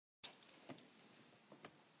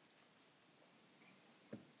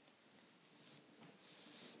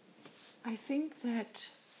I think that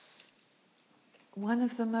one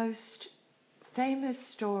of the most famous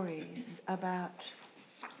stories about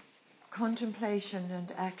contemplation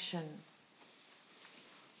and action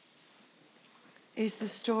is the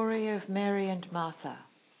story of Mary and Martha.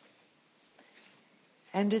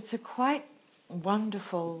 And it's a quite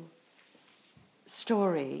wonderful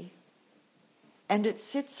story, and it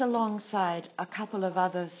sits alongside a couple of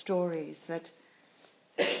other stories that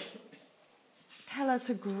tell us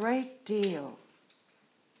a great deal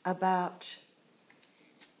about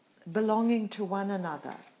belonging to one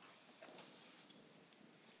another,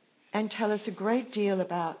 and tell us a great deal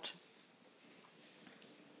about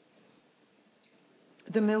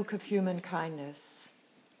the milk of human kindness,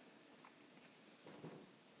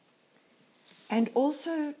 and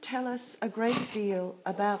also tell us a great deal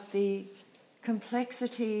about the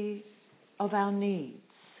complexity of our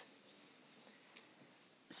needs.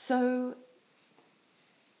 So,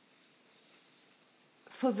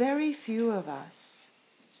 for very few of us,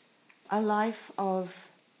 a life of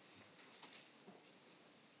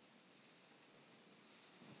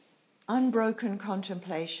unbroken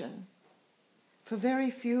contemplation, for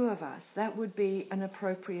very few of us, that would be an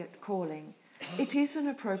appropriate calling. It is an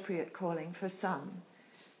appropriate calling for some,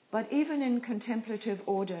 but even in contemplative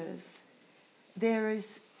orders, there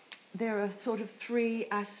are sort of three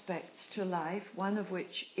aspects to life, one of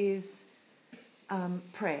which is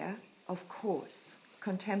prayer, of course,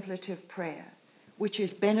 contemplative prayer, which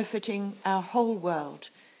is benefiting our whole world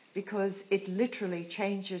because it literally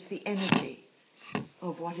changes the energy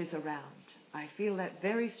of what is around. I feel that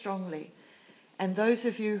very strongly. And those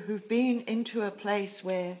of you who've been into a place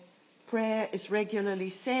where prayer is regularly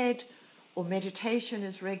said or meditation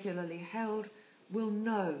is regularly held will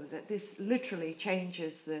know that this literally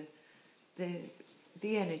changes the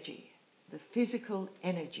energy, the physical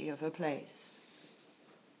energy of a place.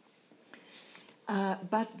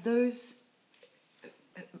 But those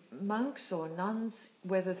monks or nuns,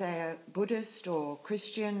 whether they're Buddhist or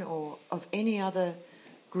Christian or of any other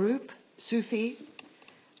group, Sufi,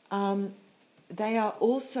 they are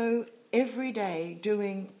also every day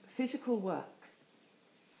doing physical work,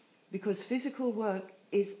 because physical work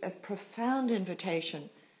is a profound invitation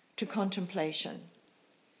to contemplation.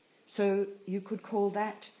 So you could call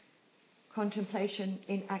that contemplation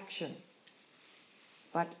in action.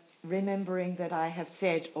 But remembering that I have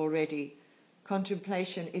said already,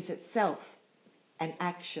 contemplation is itself an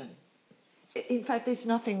action. In fact, there's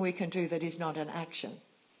nothing we can do that is not an action.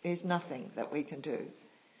 There's nothing that we can do.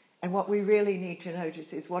 And what we really need to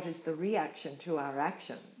notice is what is the reaction to our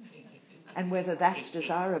actions and whether that's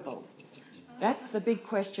desirable. That's the big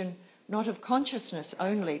question, not of consciousness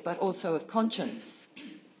only, but also of conscience.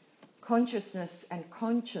 Consciousness and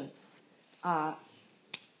conscience are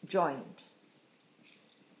joined.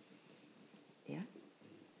 Yeah?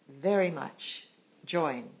 Very much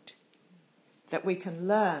joined. That we can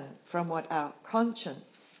learn from what our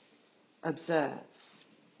conscience observes.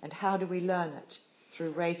 And how do we learn it?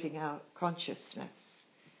 Through raising our consciousness.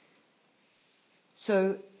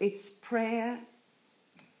 So it's prayer,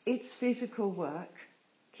 it's physical work,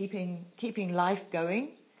 keeping life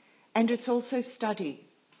going, and it's also study.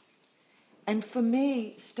 And for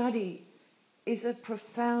me, study is a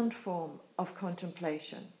profound form of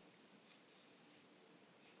contemplation.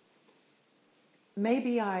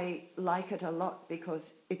 Maybe I like it a lot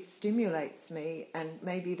because it stimulates me, and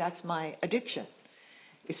maybe that's my addiction.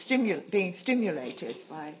 Is being stimulated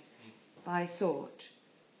by thought.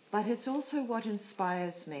 But it's also what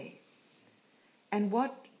inspires me. And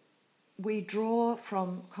what we draw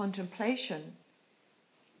from contemplation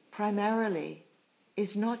primarily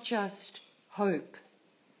is not just hope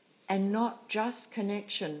and not just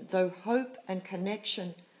connection, though hope and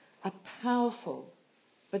connection are powerful.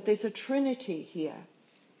 But there's a trinity here.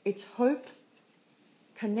 It's hope,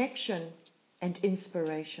 connection, and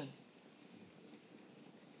inspiration.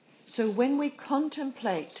 So when we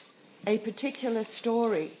contemplate a particular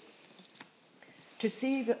story to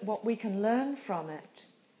see that what we can learn from it,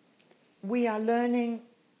 we are learning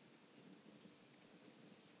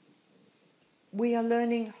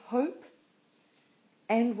hope,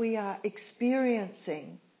 and we are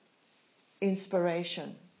experiencing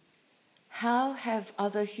inspiration. How have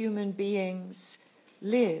other human beings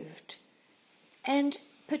lived? And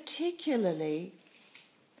particularly,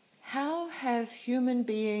 how have human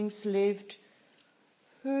beings lived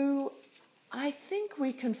who I think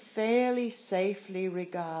we can fairly safely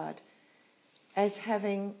regard as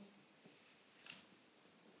having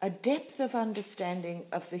a depth of understanding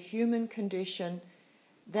of the human condition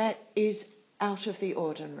that is out of the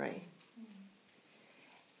ordinary?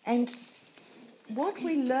 And what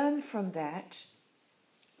we learn from that,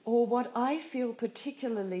 or what I feel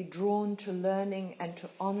particularly drawn to learning and to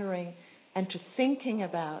honouring and to thinking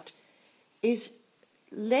about, is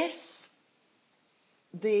less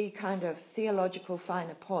the kind of theological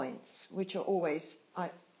finer points, which are always, I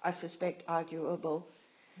suspect, arguable.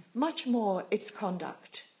 Much more its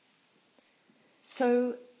conduct.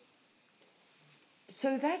 So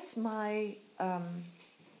that's my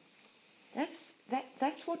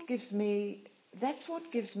that's what gives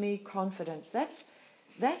me confidence.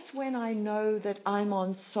 That's when I know that I'm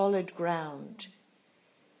on solid ground.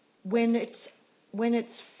 When it's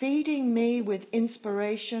feeding me with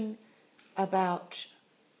inspiration about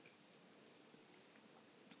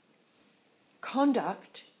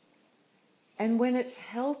conduct, and when it's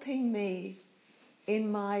helping me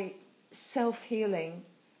in my self-healing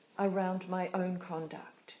around my own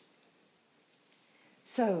conduct.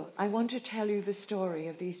 So I want to tell you the story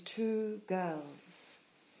of these two girls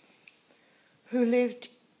who lived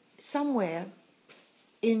somewhere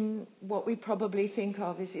in what we probably think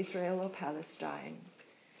of as Israel or Palestine,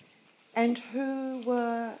 and who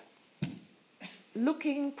were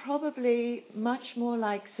looking probably much more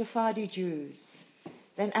like Sephardi Jews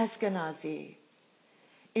than Ashkenazi.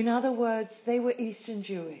 In other words, they were Eastern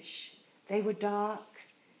Jewish. They were dark.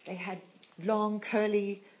 They had long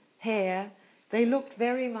curly hair. They looked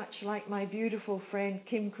very much like my beautiful friend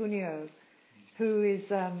Kim Cunio, who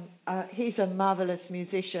is he's a marvelous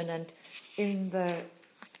musician, and in the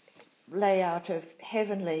layout of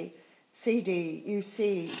Heavenly CD you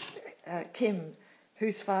see Kim,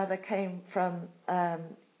 whose father came from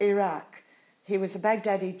Iraq. He was a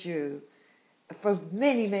Baghdadi Jew for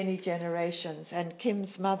many, many generations, and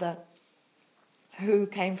Kim's mother, who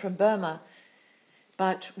came from Burma,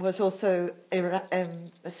 but was also a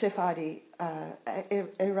Sephardi,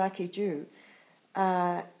 Iraqi Jew.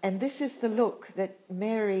 And this is the look that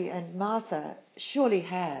Mary and Martha surely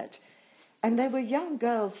had. And they were young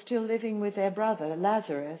girls still living with their brother,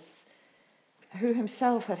 Lazarus, who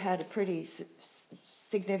himself had had a pretty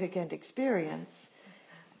significant experience.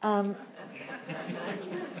 But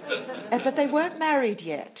they weren't married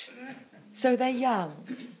yet. So they're young.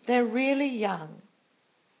 They're really young.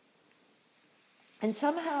 And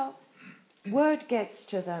somehow word gets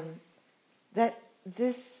to them that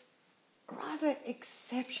this rather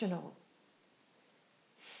exceptional,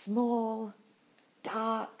 small,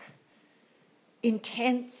 dark,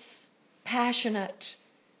 intense, passionate,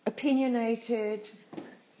 opinionated,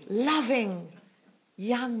 loving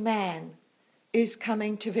young man is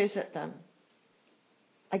coming to visit them.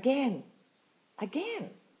 Again.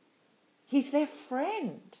 He's their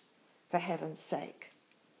friend, for heaven's sake.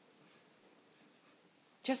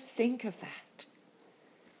 Just think of that.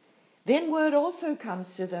 Then word also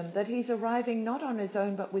comes to them that he's arriving not on his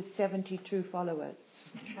own but with 72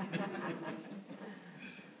 followers.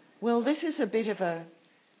 Well, this is a bit of a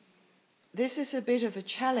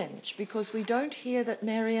challenge, because we don't hear that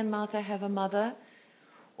Mary and Martha have a mother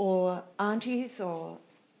or aunties or,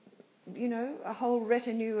 a whole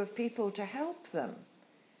retinue of people to help them.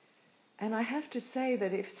 And I have to say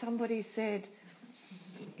that if somebody said,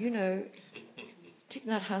 Thich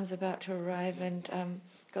Nhat Hanh's about to arrive and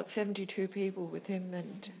got 72 people with him,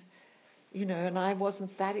 and, and I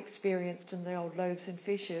wasn't that experienced in the old loaves and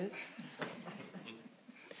fishes.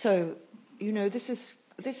 So, this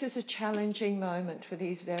is a challenging moment for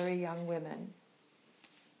these very young women.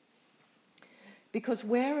 Because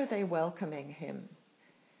where are they welcoming him?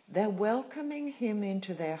 They're welcoming him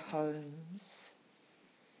into their homes,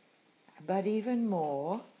 but even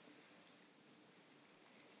more,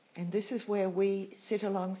 and this is where we sit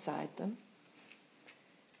alongside them,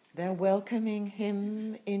 they're welcoming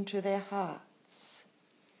him into their hearts.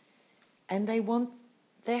 And they want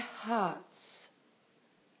their hearts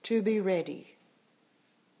to be ready.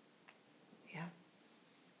 Yeah.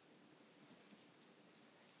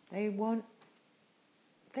 They want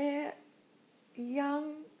their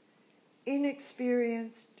young,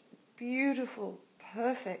 inexperienced, beautiful,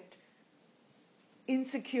 perfect,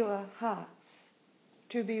 insecure hearts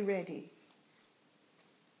to be ready.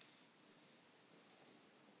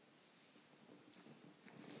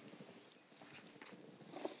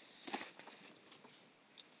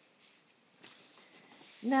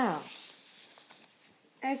 Now,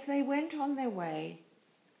 as they went on their way,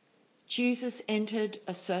 Jesus entered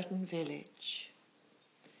a certain village,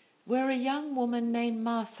 where a young woman named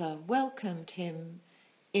Martha welcomed him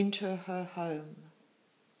into her home.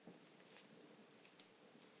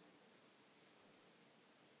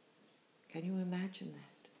 Can you imagine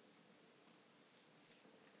that?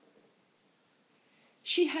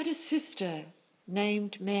 She had a sister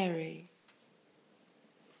named Mary,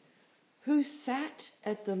 who sat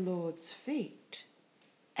at the Lord's feet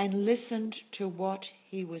and listened to what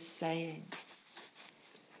he was saying.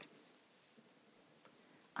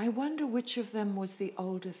 I wonder which of them was the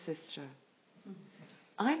older sister.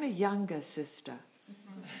 I'm a younger sister,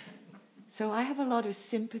 so I have a lot of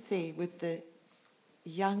sympathy with the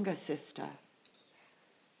younger sister.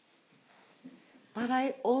 But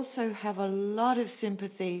I also have a lot of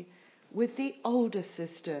sympathy with the older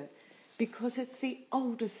sister, because it's the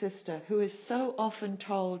older sister who is so often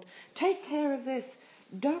told, take care of this,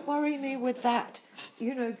 don't worry me with that,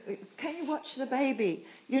 can you watch the baby,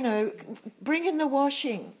 bring in the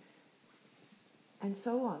washing, and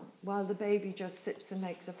so on, while the baby just sits and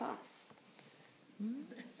makes a fuss.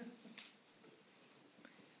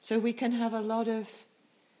 So we can have a lot of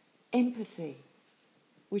empathy,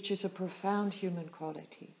 which is a profound human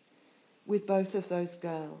quality, with both of those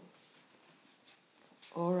girls.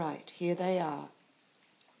 All right, here they are.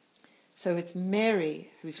 So it's Mary,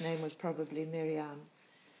 whose name was probably Miriam,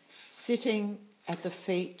 sitting at the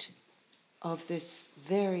feet of this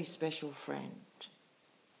very special friend,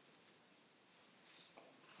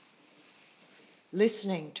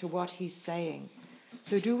 listening to what he's saying.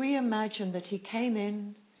 So do we imagine that he came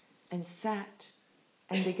in and sat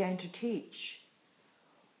and began to teach?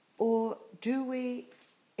 Or do we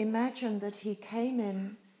imagine that he came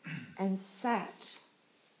in and sat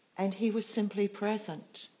and he was simply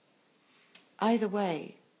present? Either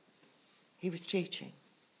way, he was teaching.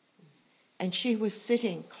 And she was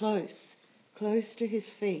sitting close to his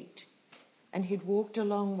feet. And he'd walked a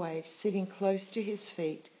long way, sitting close to his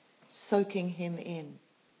feet, soaking him in.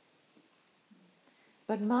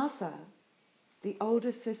 But Martha, the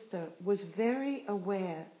older sister, was very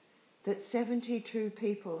aware that 72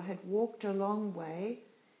 people had walked a long way,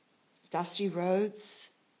 dusty roads,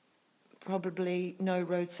 probably no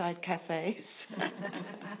roadside cafes.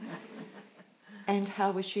 And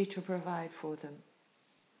how was she to provide for them?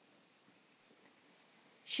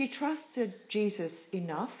 She trusted Jesus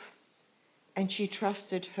enough, and she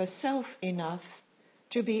trusted herself enough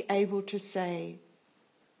to be able to say,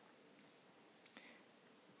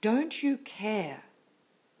 don't you care,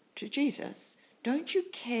 to Jesus, don't you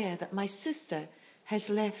care that my sister has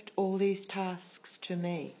left all these tasks to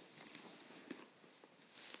me?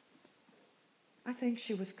 I think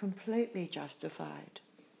she was completely justified.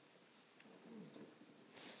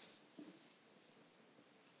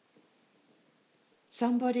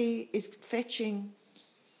 Somebody is fetching,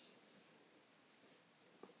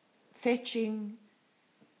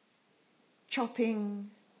 chopping,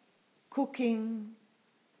 cooking,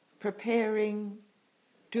 preparing,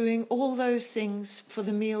 doing all those things for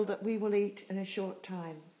the meal that we will eat in a short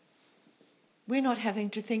time. We're not having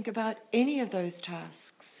to think about any of those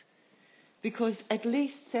tasks, because at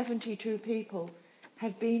least 72 people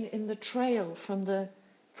have been in the trail from the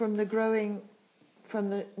growing, from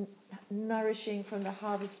the nourishing, from the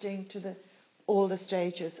harvesting to all the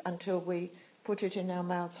stages until we put it in our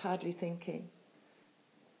mouths, hardly thinking,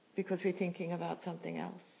 because we're thinking about something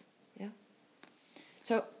else. Yeah.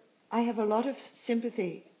 So I have a lot of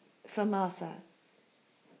sympathy for Martha,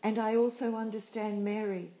 and I also understand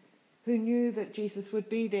Mary, who knew that Jesus would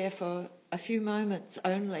be there for a few moments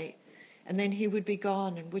only, and then he would be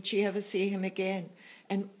gone, and would she ever see him again?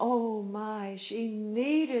 And oh my, she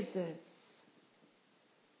needed this.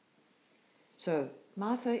 So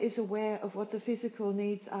Martha is aware of what the physical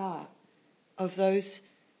needs are of those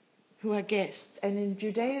who are guests. And in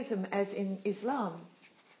Judaism, as in Islam,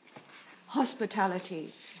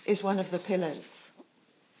 hospitality is one of the pillars.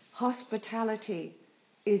 Hospitality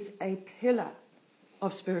is a pillar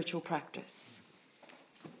of spiritual practice.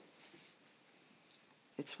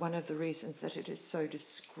 It's one of the reasons that it is so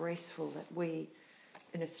disgraceful that we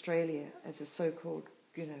in Australia, as a so-called,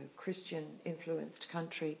 Christian-influenced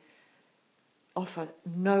country, offer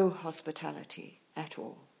no hospitality at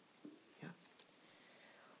all. Yeah.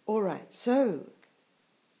 All right, so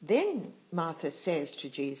then Martha says to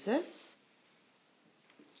Jesus,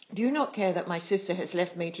 do you not care that my sister has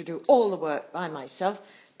left me to do all the work by myself?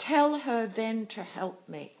 Tell her then to help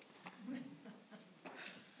me.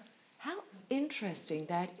 How interesting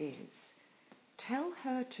that is. Tell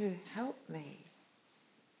her to help me.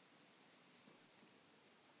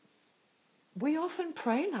 We often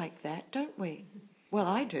pray like that, don't we? Well,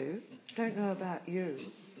 I do. Don't know about you.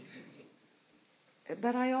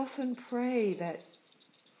 But I often pray that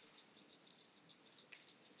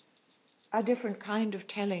a different kind of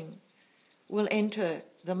telling will enter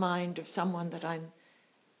the mind of someone that I'm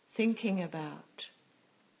thinking about,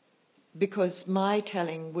 because my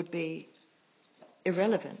telling would be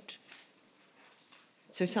irrelevant.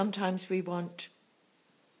 So sometimes we want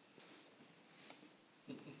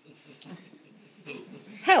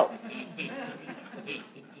Help.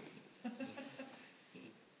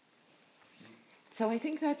 So I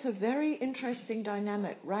think that's a very interesting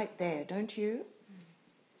dynamic right there, don't you?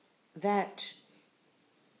 That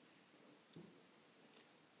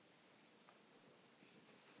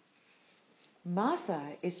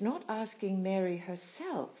Martha is not asking Mary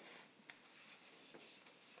herself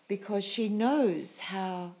because she knows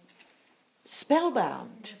how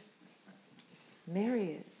spellbound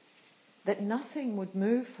Mary is, that nothing would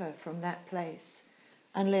move her from that place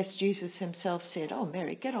unless Jesus himself said, "Oh,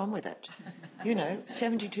 Mary, get on with it."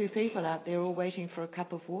 72 people out there all waiting for a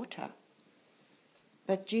cup of water.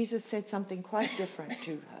 But Jesus said something quite different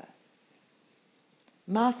to her.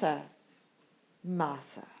 "Martha,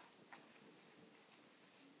 Martha."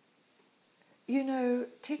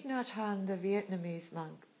 Thich Nhat Hanh, the Vietnamese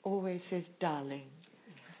monk, always says darling,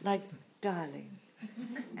 like darling.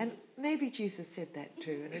 And maybe Jesus said that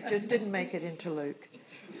too, and it just didn't make it into Luke.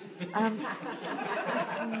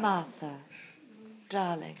 Martha,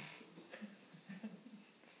 darling,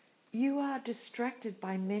 you are distracted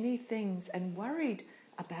by many things and worried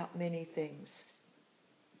about many things.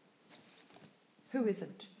 Who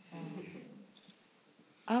isn't?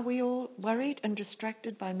 Are we all worried and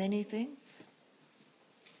distracted by many things?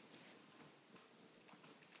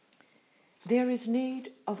 There is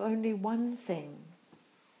need of only one thing.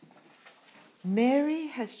 Mary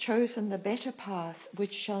has chosen the better path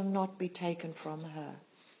which shall not be taken from her.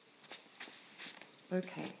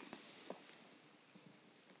 Okay.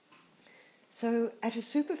 So at a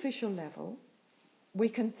superficial level, we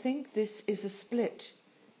can think this is a split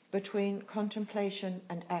between contemplation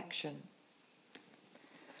and action.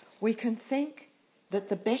 We can think that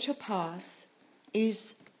the better path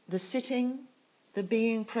is the sitting, the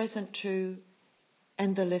being present to,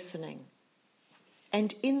 and the listening.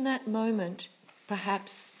 And in that moment,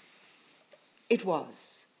 perhaps it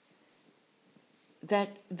was. That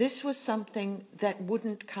this was something that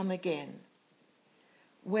wouldn't come again.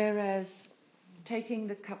 Whereas taking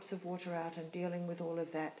the cups of water out and dealing with all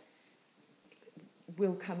of that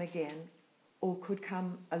will come again, or could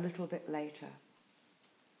come a little bit later.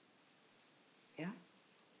 Yeah?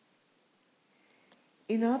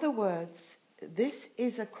 In other words, this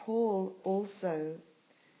is a call also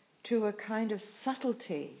to a kind of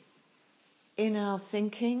subtlety in our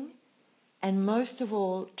thinking, and most of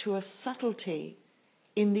all to a subtlety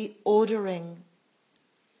in the ordering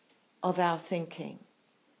of our thinking.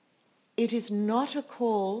 It is not a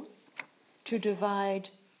call to divide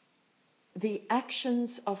the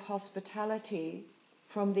actions of hospitality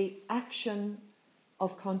from the action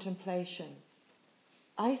of contemplation.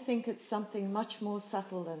 I think it's something much more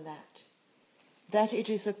subtle than that. That it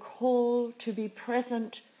is a call to be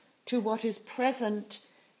present to what is present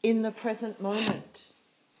in the present moment.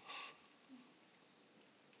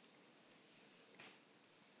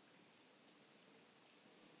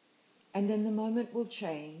 And then the moment will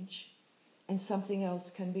change and something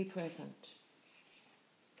else can be present.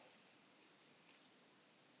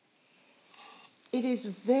 It is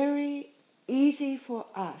very easy for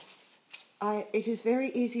us. It is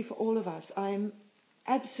very easy for all of us. I'm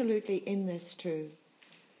absolutely in this too.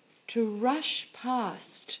 To rush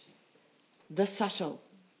past the subtle.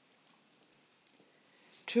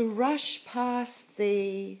 To rush past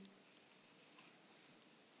the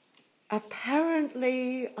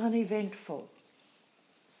apparently uneventful.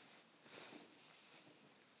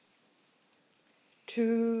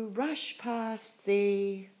 To rush past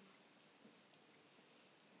the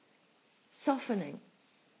softening,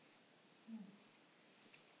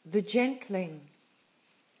 the gentling,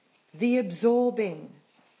 the absorbing,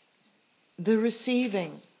 the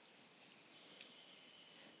receiving.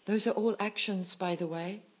 Those are all actions, by the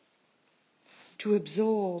way. To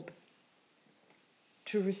absorb,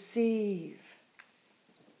 to receive,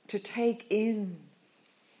 to take in,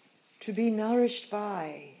 to be nourished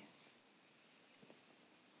by.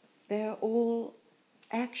 They are all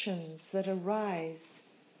actions that arise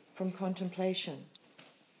from contemplation.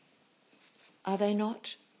 Are they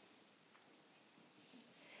not?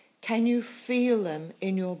 Can you feel them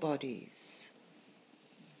in your bodies?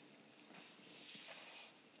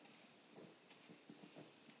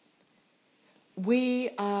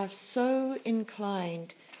 We are so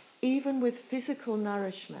inclined, even with physical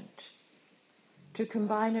nourishment, to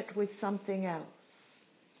combine it with something else.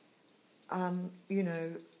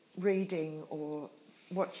 Reading or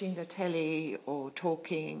watching the telly or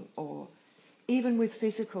talking, or even with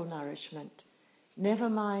physical nourishment. Never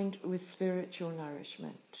mind with spiritual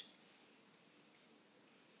nourishment.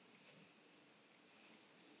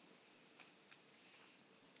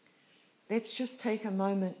 let's just take a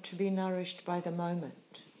moment to be nourished by the moment.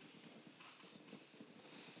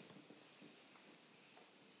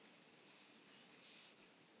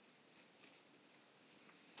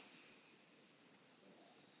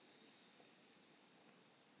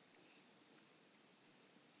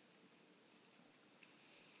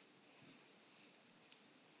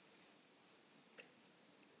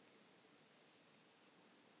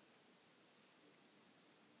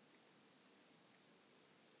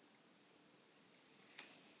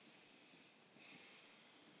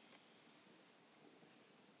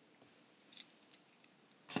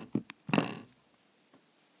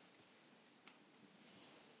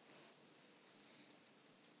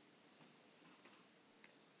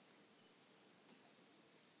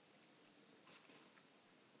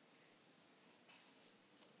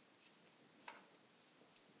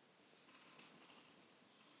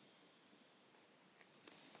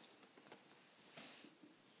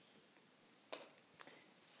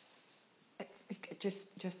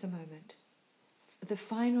 Just a moment. The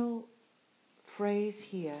final phrase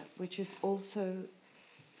here, which is also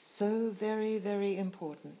so very, very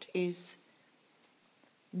important, is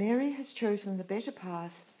Mary has chosen the better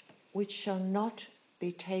path which shall not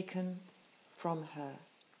be taken from her.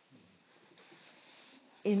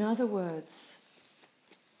 In other words,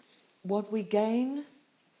 what we gain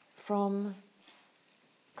from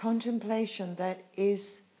contemplation that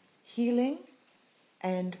is healing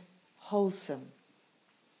and wholesome,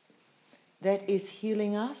 that is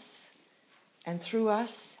healing us, and through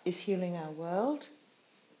us is healing our world.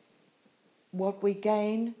 What we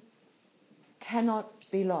gain cannot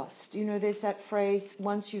be lost. You know, there's that phrase,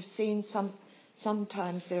 once you've seen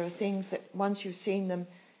sometimes there are things that once you've seen them,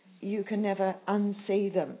 you can never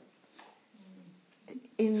unsee them.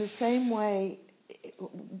 In the same way,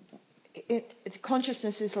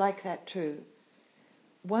 consciousness is like that too.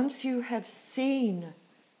 Once you have seen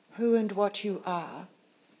who and what you are,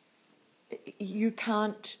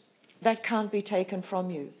 that can't be taken from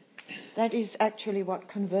you. That is actually what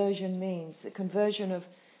conversion means, the conversion of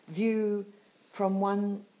view from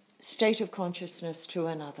one state of consciousness to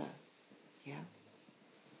another. Yeah.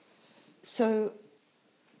 So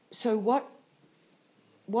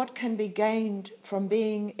what can be gained from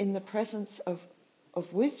being in the presence of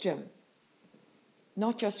wisdom,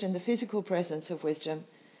 not just in the physical presence of wisdom,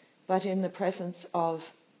 but in the presence of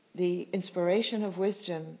the inspiration of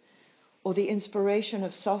wisdom, or the inspiration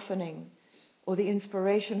of softening, or the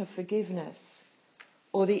inspiration of forgiveness,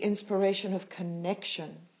 or the inspiration of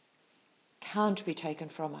connection, can't be taken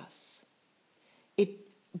from us.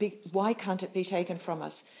 Why can't it be taken from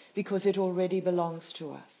us? Because it already belongs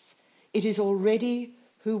to us. It is already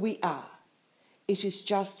who we are. It is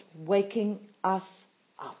just waking us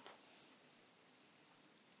up.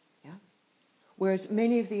 Yeah? Whereas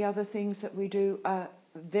many of the other things that we do are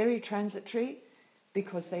very transitory,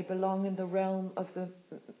 because they belong in the realm of the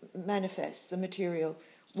manifest, the material,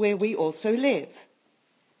 where we also live.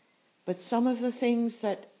 But some of the things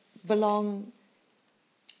that belong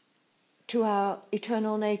to our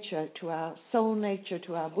eternal nature, to our soul nature,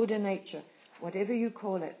 to our Buddha nature, whatever you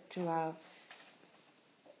call it, to our...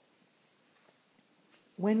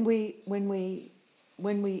 When we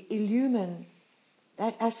illumine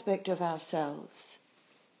that aspect of ourselves,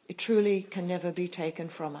 it truly can never be taken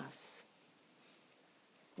from us.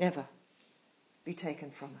 Never be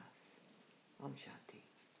taken from us. Om Shanti.